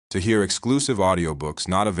To hear exclusive audiobooks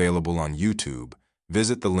not available on YouTube,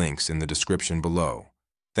 visit the links in the description below.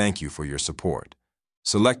 Thank you for your support.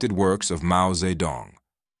 Selected Works of Mao Zedong,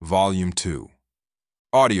 Volume 2.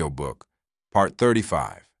 Audiobook, Part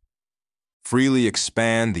 35. Freely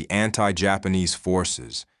expand the anti-Japanese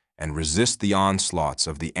forces and resist the onslaughts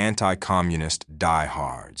of the anti-communist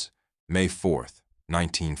diehards. May 4th,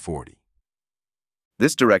 1940.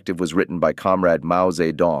 This directive was written by Comrade Mao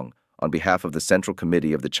Zedong on behalf of the Central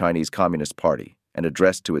Committee of the Chinese Communist Party and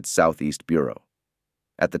addressed to its Southeast Bureau.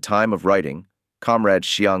 At the time of writing, Comrade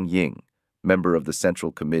Xiang Ying, member of the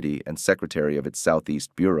Central Committee and secretary of its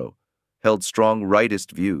Southeast Bureau, held strong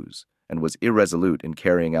rightist views and was irresolute in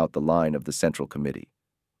carrying out the line of the Central Committee.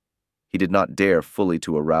 He did not dare fully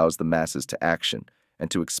to arouse the masses to action and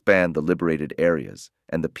to expand the liberated areas,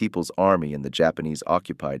 and the People's Army in the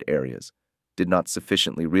Japanese-occupied areas did not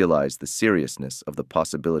sufficiently realize the seriousness of the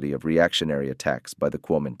possibility of reactionary attacks by the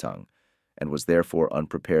Kuomintang, and was therefore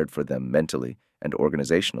unprepared for them mentally and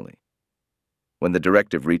organizationally. When the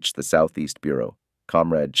directive reached the Southeast Bureau,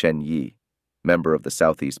 Comrade Chen Yi, member of the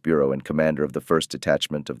Southeast Bureau and commander of the 1st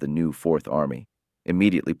Detachment of the new 4th Army,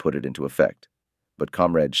 immediately put it into effect, but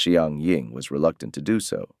Comrade Xiang Ying was reluctant to do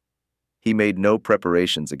so. He made no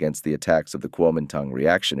preparations against the attacks of the Kuomintang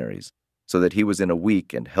reactionaries, so that he was in a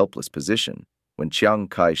weak and helpless position when Chiang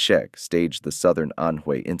Kai-shek staged the Southern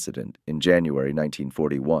Anhui incident in January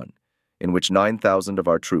 1941, in which 9,000 of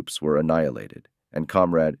our troops were annihilated, and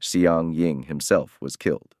Comrade Xiang Ying himself was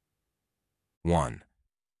killed. 1.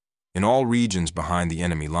 In all regions behind the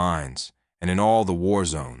enemy lines, and in all the war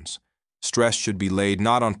zones, stress should be laid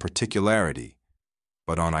not on particularity,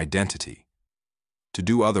 but on identity. To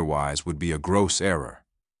do otherwise would be a gross error.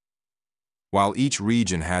 While each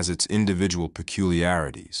region has its individual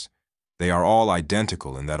peculiarities, they are all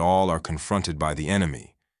identical in that all are confronted by the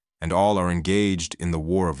enemy, and all are engaged in the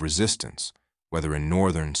war of resistance, whether in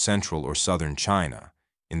northern, central, or southern China,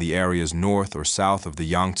 in the areas north or south of the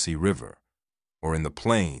Yangtze River, or in the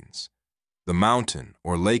plains, the mountain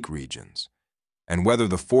or lake regions, and whether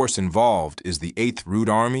the force involved is the 8th Route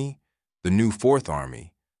Army, the new 4th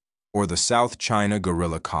Army, or the South China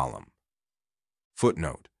Guerrilla Column.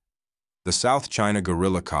 Footnote: the South China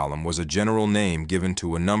Guerrilla Column was a general name given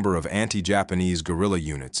to a number of anti-Japanese guerrilla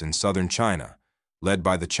units in southern China, led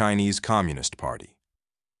by the Chinese Communist Party.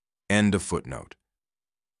 End of footnote.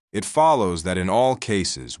 It follows that in all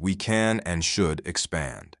cases we can and should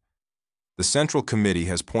expand. The Central Committee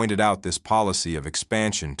has pointed out this policy of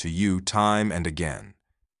expansion to you time and again.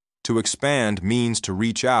 To expand means to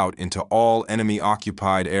reach out into all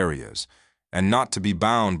enemy-occupied areas, and not to be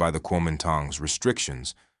bound by the Kuomintang's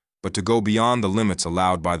restrictions, but to go beyond the limits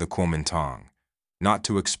allowed by the Kuomintang, not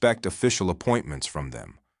to expect official appointments from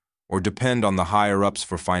them, or depend on the higher-ups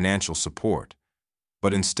for financial support,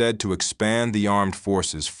 but instead to expand the armed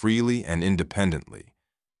forces freely and independently,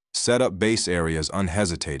 set up base areas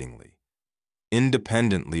unhesitatingly,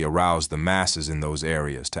 independently arouse the masses in those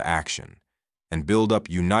areas to action, and build up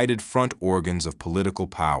united front organs of political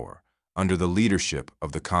power under the leadership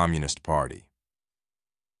of the Communist Party.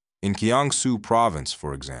 In Jiangsu Province,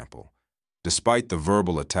 for example, despite the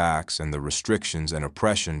verbal attacks and the restrictions and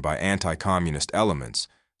oppression by anti-communist elements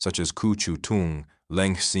such as Kuchutung,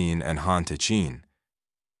 Lengxin, and Hantechin,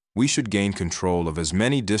 we should gain control of as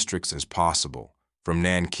many districts as possible, from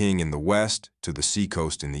Nanking in the west to the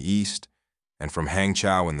seacoast in the east, and from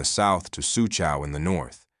Hangzhou in the south to Suzhou in the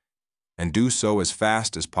north, and do so as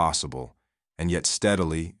fast as possible, and yet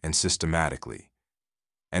steadily and systematically.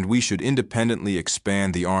 And we should independently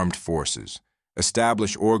expand the armed forces,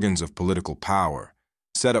 establish organs of political power,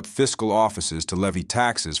 set up fiscal offices to levy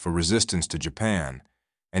taxes for resistance to Japan,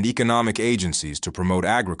 and economic agencies to promote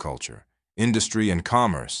agriculture, industry, and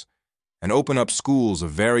commerce, and open up schools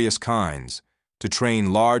of various kinds to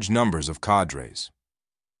train large numbers of cadres.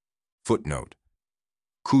 Footnote: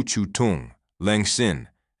 Kuchutung, Lengxin,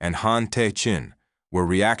 and Han Te-chin were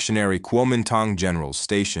reactionary Kuomintang generals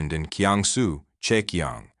stationed in Jiangsu,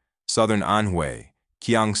 Zhejiang, southern Anhui,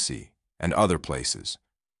 Jiangxi, and other places.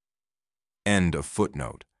 End of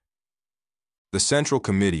footnote. The Central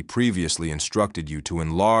Committee previously instructed you to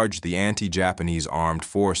enlarge the anti-Japanese armed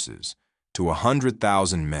forces to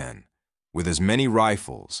 100,000 men, with as many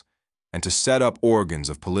rifles, and to set up organs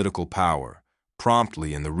of political power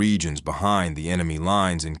promptly in the regions behind the enemy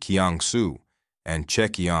lines in Jiangsu and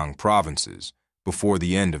Zhejiang provinces before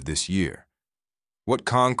the end of this year. What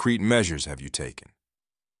concrete measures have you taken?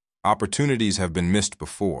 Opportunities have been missed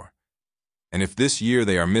before, and if this year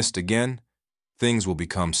they are missed again, things will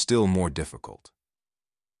become still more difficult.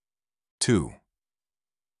 2.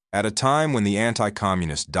 At a time when the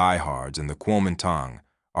anti-communist diehards in the Kuomintang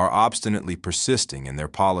are obstinately persisting in their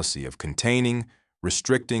policy of containing,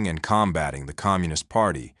 restricting, and combating the Communist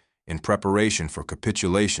Party in preparation for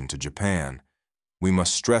capitulation to Japan, we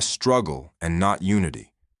must stress struggle and not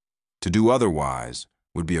unity. To do otherwise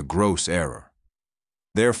would be a gross error.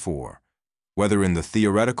 Therefore, whether in the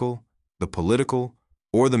theoretical, the political,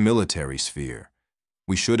 or the military sphere,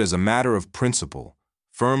 we should, as a matter of principle,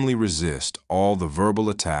 firmly resist all the verbal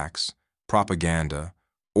attacks, propaganda,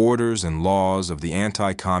 orders, and laws of the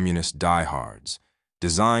anti-communist diehards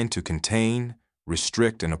designed to contain,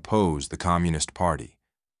 restrict, and oppose the Communist Party,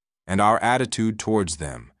 and our attitude towards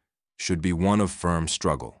them should be one of firm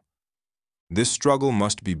struggle. This struggle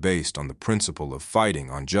must be based on the principle of fighting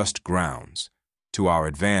on just grounds, to our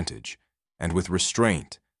advantage, and with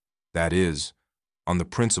restraint, that is, on the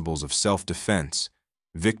principles of self-defense,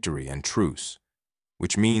 victory, and truce,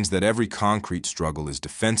 which means that every concrete struggle is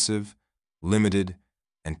defensive, limited,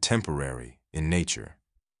 and temporary in nature.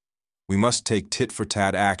 We must take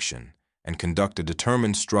tit-for-tat action and conduct a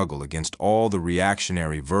determined struggle against all the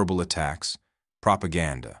reactionary verbal attacks,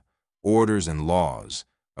 propaganda, orders, and laws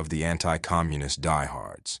of the anti-communist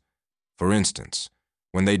diehards. For instance,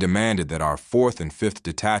 when they demanded that our 4th and 5th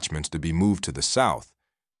detachments to be moved to the south,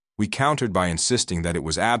 we countered by insisting that it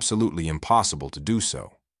was absolutely impossible to do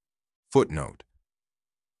so. Footnote: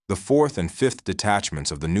 the 4th and 5th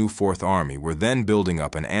detachments of the new 4th Army were then building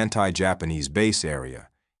up an anti-Japanese base area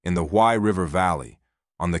in the Huai River Valley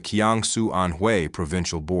on the Jiangsu-Anhui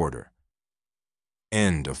provincial border.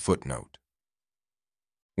 End of footnote.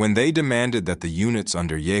 When they demanded that the units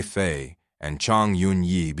under Ye Fei and Chang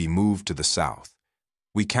Yun-yi be moved to the south,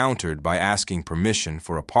 we countered by asking permission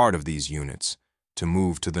for a part of these units to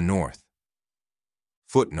move to the north.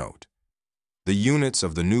 Footnote: the units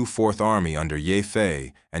of the new 4th Army under Ye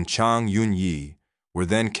Fei and Chang Yun-yi were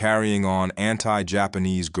then carrying on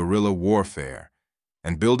anti-Japanese guerrilla warfare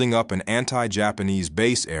and building up an anti-Japanese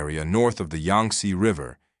base area north of the Yangtze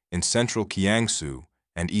River in central Jiangsu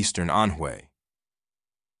and eastern Anhui.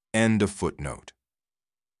 End of footnote.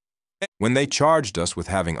 When they charged us with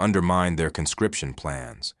having undermined their conscription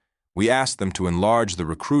plans, we asked them to enlarge the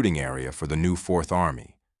recruiting area for the new 4th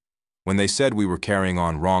Army. When they said we were carrying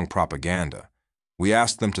on wrong propaganda, we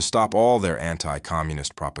asked them to stop all their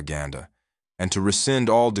anti-communist propaganda and to rescind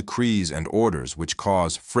all decrees and orders which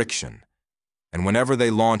cause friction. And whenever they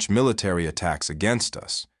launch military attacks against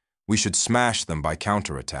us, we should smash them by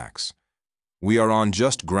counterattacks. We are on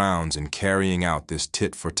just grounds in carrying out this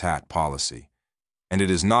tit-for-tat policy, and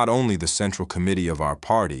it is not only the Central Committee of our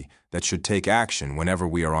party that should take action whenever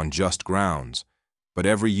we are on just grounds, but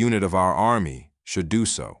every unit of our army should do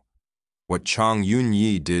so. What Chang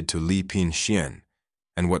Yun-yi did to Li Pin-xian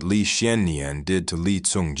and what Li Xiannian did to Li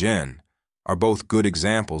Tsung-jen are both good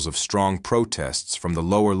examples of strong protests from the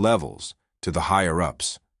lower levels to the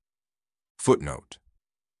higher-ups. Footnote: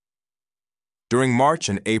 during March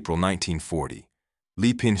and April 1940,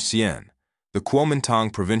 Li Pin-xian, the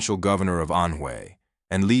Kuomintang provincial governor of Anhui,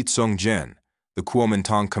 and Li Tsung-jen, the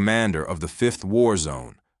Kuomintang commander of the 5th War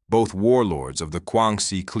Zone, both warlords of the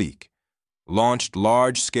Guangxi clique, launched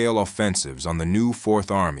large-scale offensives on the new 4th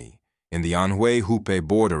Army in the Anhui-Hubei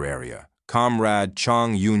border area. Comrade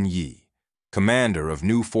Chang Yun-yi, commander of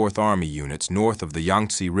new 4th Army units north of the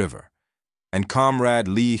Yangtze River, and Comrade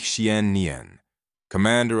Li Xiannian,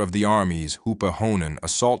 commander of the Army's Hubei Honan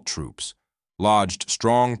assault troops, lodged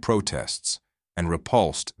strong protests and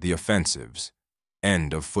repulsed the offensives.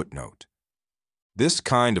 End of footnote. This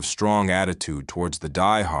kind of strong attitude towards the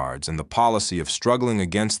diehards and the policy of struggling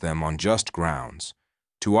against them on just grounds,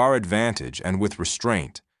 to our advantage and with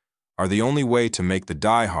restraint, are the only way to make the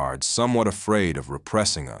diehards somewhat afraid of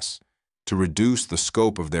repressing us, to reduce the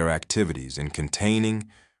scope of their activities in containing,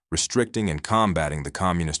 restricting, and combating the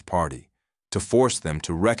Communist Party, to force them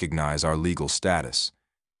to recognize our legal status,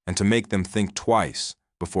 and to make them think twice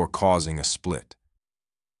before causing a split.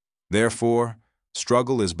 Therefore,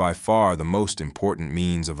 struggle is by far the most important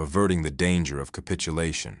means of averting the danger of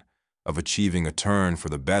capitulation, of achieving a turn for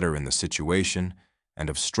the better in the situation, and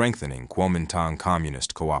of strengthening Kuomintang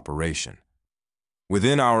communist cooperation.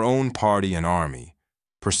 Within our own party and army,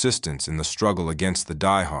 persistence in the struggle against the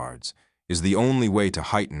diehards is the only way to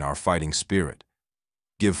heighten our fighting spirit,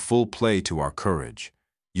 give full play to our courage,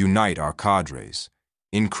 unite our cadres,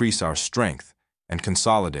 increase our strength, and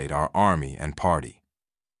consolidate our army and party.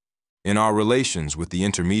 In our relations with the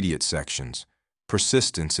intermediate sections,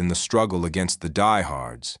 persistence in the struggle against the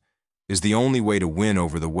diehards is the only way to win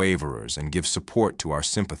over the waverers and give support to our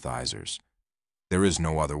sympathizers. There is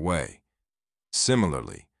no other way.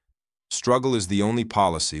 Similarly, struggle is the only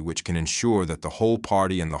policy which can ensure that the whole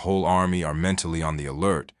party and the whole army are mentally on the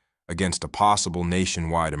alert against a possible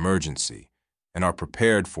nationwide emergency and are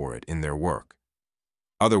prepared for it in their work.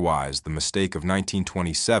 Otherwise, the mistake of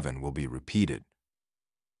 1927 will be repeated.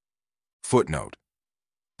 Footnote: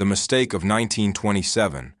 the mistake of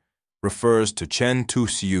 1927 refers to Chen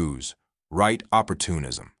Tu-siu's right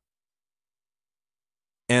opportunism.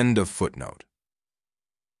 End of footnote.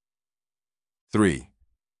 3.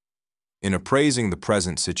 In appraising the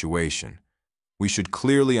present situation, we should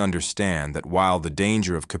clearly understand that while the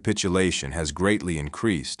danger of capitulation has greatly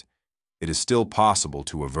increased, it is still possible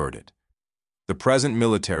to avert it. The present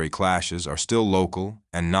military clashes are still local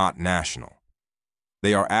and not national.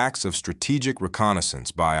 They are acts of strategic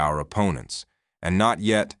reconnaissance by our opponents, and not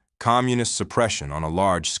yet communist suppression on a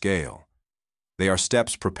large scale. They are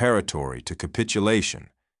steps preparatory to capitulation,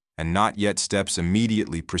 and not yet steps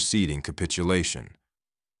immediately preceding capitulation.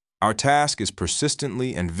 Our task is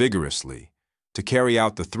persistently and vigorously to carry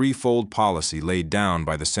out the threefold policy laid down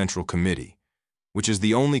by the Central Committee, which is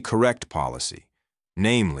the only correct policy,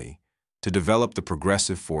 namely, to develop the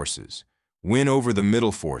progressive forces, win over the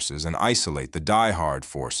middle forces, and isolate the die-hard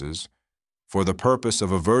forces for the purpose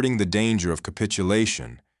of averting the danger of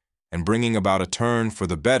capitulation and bringing about a turn for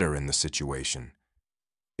the better in the situation.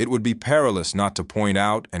 It would be perilous not to point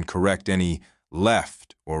out and correct any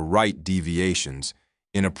left or right deviations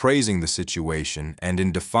in appraising the situation and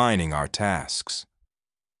in defining our tasks.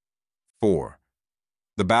 4.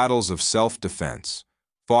 The battles of self-defense,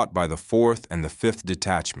 fought by the 4th and the 5th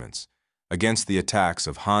detachments against the attacks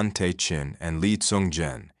of Han Te-chin and Li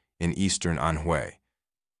Tsung-jen in eastern Anhui,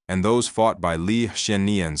 and those fought by Li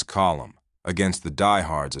Xiannian's column against the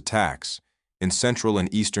diehards' attacks in central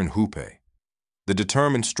and eastern Hubei, the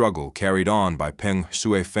determined struggle carried on by Peng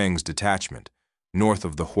Shuifeng's detachment north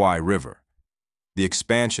of the Huai River, the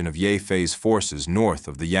expansion of Ye Fei's forces north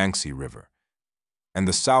of the Yangtze River, and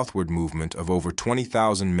the southward movement of over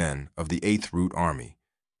 20,000 men of the 8th Route Army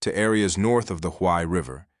to areas north of the Huai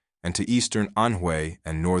River and to eastern Anhui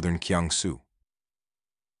and northern Jiangsu.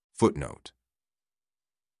 Footnote: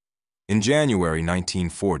 in January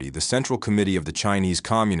 1940, the Central Committee of the Chinese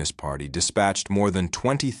Communist Party dispatched more than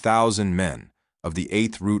 20,000 men of the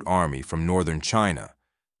 8th Route Army from northern China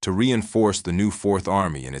to reinforce the new 4th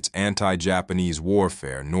Army in its anti-Japanese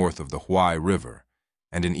warfare north of the Huai River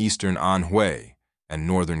and in eastern Anhui and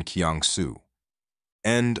northern Jiangsu.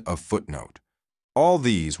 End of footnote. All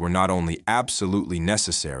these were not only absolutely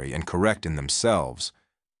necessary and correct in themselves,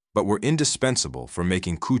 but were indispensable for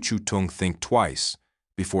making Kuchu-tung think twice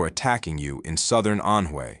before attacking you in southern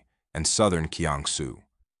Anhui and southern Jiangsu.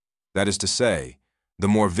 That is to say, the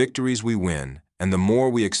more victories we win and the more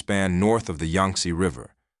we expand north of the Yangtze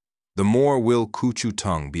River, the more will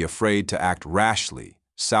Kuchu-tung be afraid to act rashly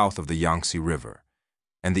south of the Yangtze River,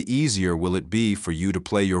 and the easier will it be for you to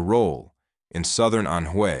play your role in southern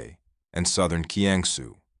Anhui and southern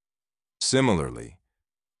Jiangsu. Similarly,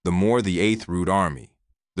 the more the 8th Route Army,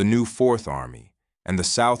 the new 4th Army, and the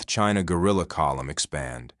South China Guerrilla Column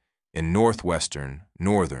expand in northwestern,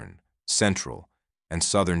 northern, central, and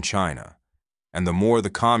southern China, and the more the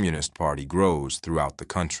Communist Party grows throughout the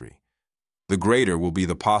country, the greater will be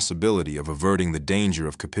the possibility of averting the danger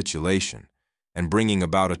of capitulation and bringing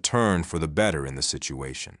about a turn for the better in the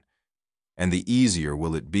situation, and the easier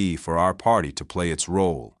will it be for our party to play its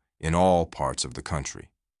role in all parts of the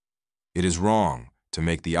country. It is wrong to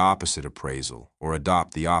make the opposite appraisal or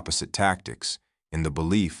adopt the opposite tactics in the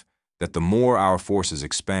belief that the more our forces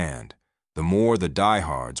expand, the more the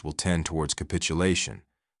diehards will tend towards capitulation,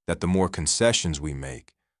 that the more concessions we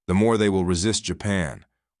make, the more they will resist Japan,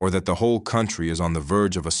 or that the whole country is on the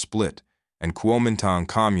verge of a split and Kuomintang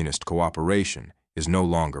communist cooperation is no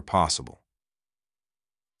longer possible.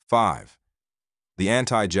 5. The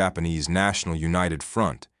anti-Japanese National United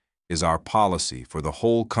Front is our policy for the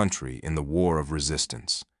whole country in the war of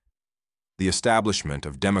resistance. The establishment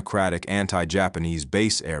of democratic anti-Japanese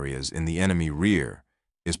base areas in the enemy rear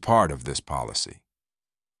is part of this policy.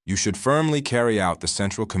 You should firmly carry out the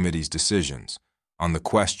Central Committee's decisions on the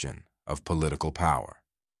question of political power.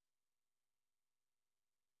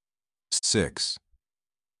 6.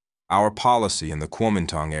 Our policy in the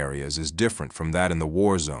Kuomintang areas is different from that in the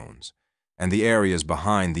war zones and the areas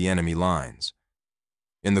behind the enemy lines.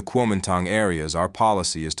 In the Kuomintang areas, our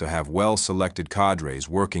policy is to have well-selected cadres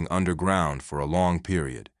working underground for a long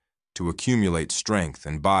period, to accumulate strength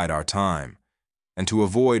and bide our time, and to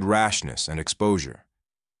avoid rashness and exposure.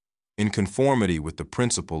 In conformity with the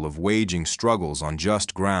principle of waging struggles on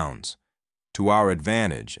just grounds, to our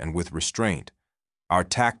advantage and with restraint, our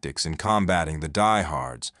tactics in combating the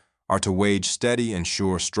diehards are to wage steady and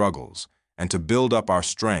sure struggles and to build up our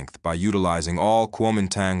strength by utilizing all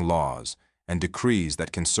Kuomintang laws and decrees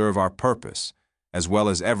that can serve our purpose, as well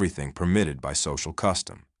as everything permitted by social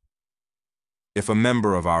custom. If a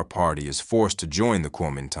member of our party is forced to join the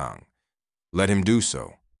Kuomintang, let him do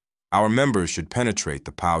so. Our members should penetrate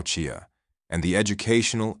the Pao Chia and the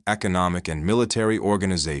educational, economic, and military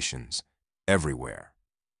organizations everywhere.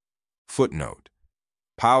 Footnote: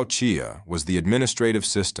 Pao Chia was the administrative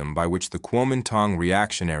system by which the Kuomintang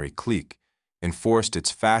reactionary clique enforced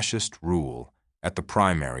its fascist rule at the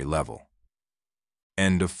primary level.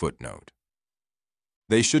 End of footnote.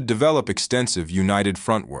 They should develop extensive united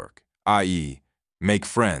front work, i.e., make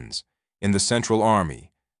friends, in the Central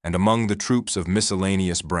Army and among the troops of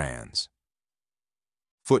miscellaneous brands.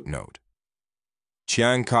 Footnote: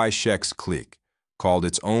 Chiang Kai-shek's clique called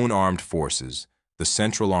its own armed forces the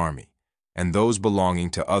Central Army and those belonging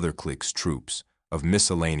to other cliques troops of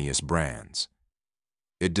miscellaneous brands.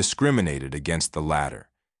 It discriminated against the latter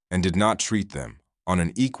and did not treat them on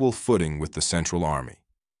an equal footing with the Central Army.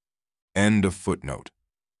 End of footnote.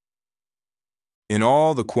 In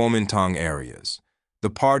all the Kuomintang areas, the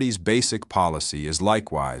party's basic policy is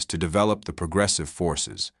likewise to develop the progressive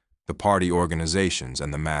forces, the party organizations,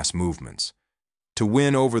 and the mass movements, to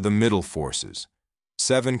win over the middle forces,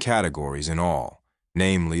 7 categories in all,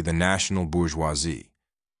 namely the national bourgeoisie,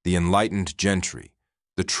 the enlightened gentry,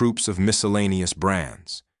 the troops of miscellaneous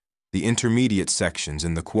brands, the intermediate sections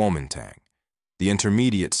in the Kuomintang, the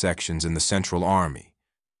intermediate sections in the Central Army,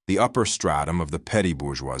 the upper stratum of the petty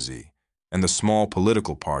bourgeoisie, and the small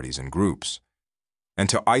political parties and groups, and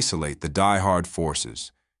to isolate the die-hard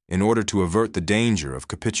forces in order to avert the danger of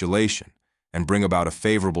capitulation and bring about a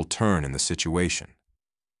favorable turn in the situation.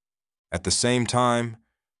 At the same time,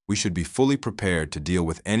 we should be fully prepared to deal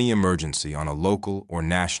with any emergency on a local or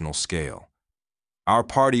national scale. Our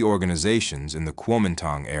party organizations in the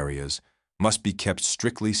Kuomintang areas must be kept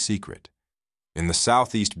strictly secret. In the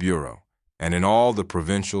Southeast Bureau and in all the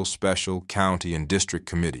provincial, special, county, and district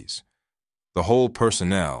committees, the whole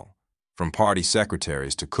personnel, from party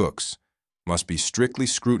secretaries to cooks, must be strictly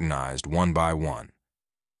scrutinized one by one,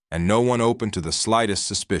 and no one open to the slightest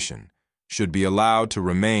suspicion should be allowed to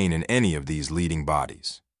remain in any of these leading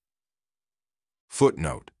bodies.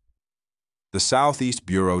 Footnote: The Southeast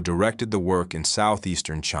Bureau directed the work in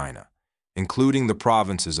southeastern China, including the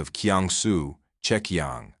provinces of Jiangsu,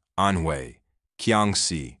 Zhejiang, Anhui,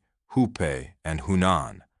 Jiangxi, Hubei, and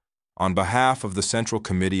Hunan, on behalf of the Central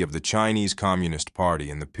Committee of the Chinese Communist Party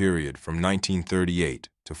in the period from 1938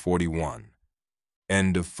 to 41.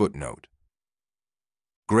 End of footnote.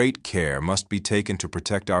 Great care must be taken to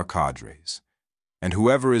protect our cadres, and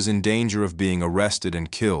whoever is in danger of being arrested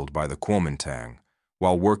and killed by the Kuomintang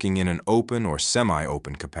while working in an open or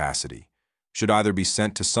semi-open capacity should either be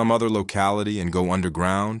sent to some other locality and go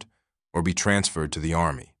underground or be transferred to the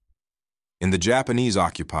army. In the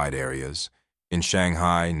Japanese-occupied areas, in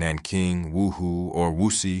Shanghai, Nanking, Wuhu, or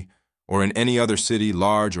Wuxi, or in any other city,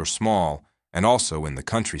 large or small, and also in the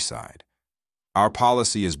countryside, our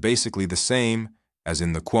policy is basically the same as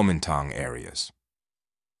in the Kuomintang areas.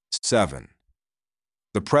 7.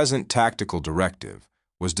 The present tactical directive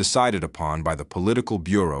was decided upon by the Political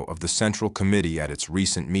Bureau of the Central Committee at its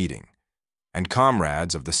recent meeting, and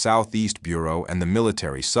comrades of the Southeast Bureau and the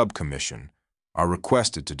Military Subcommission are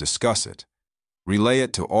requested to discuss it, relay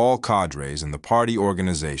it to all cadres in the party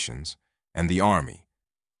organizations and the Army,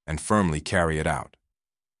 and firmly carry it out.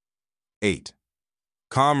 8.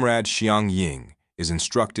 Comrade Xiang Ying is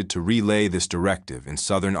instructed to relay this directive in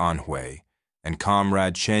southern Anhui, and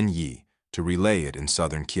Comrade Chen Yi to relay it in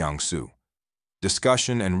southern Jiangsu.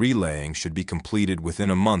 Discussion and relaying should be completed within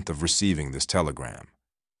a month of receiving this telegram.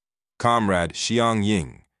 Comrade Xiang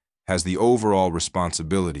Ying has the overall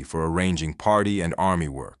responsibility for arranging party and army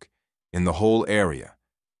work in the whole area,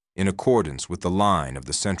 in accordance with the line of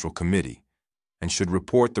the Central Committee, and should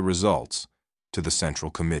report the results to the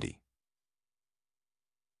Central Committee.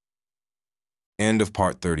 End of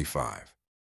Part 35.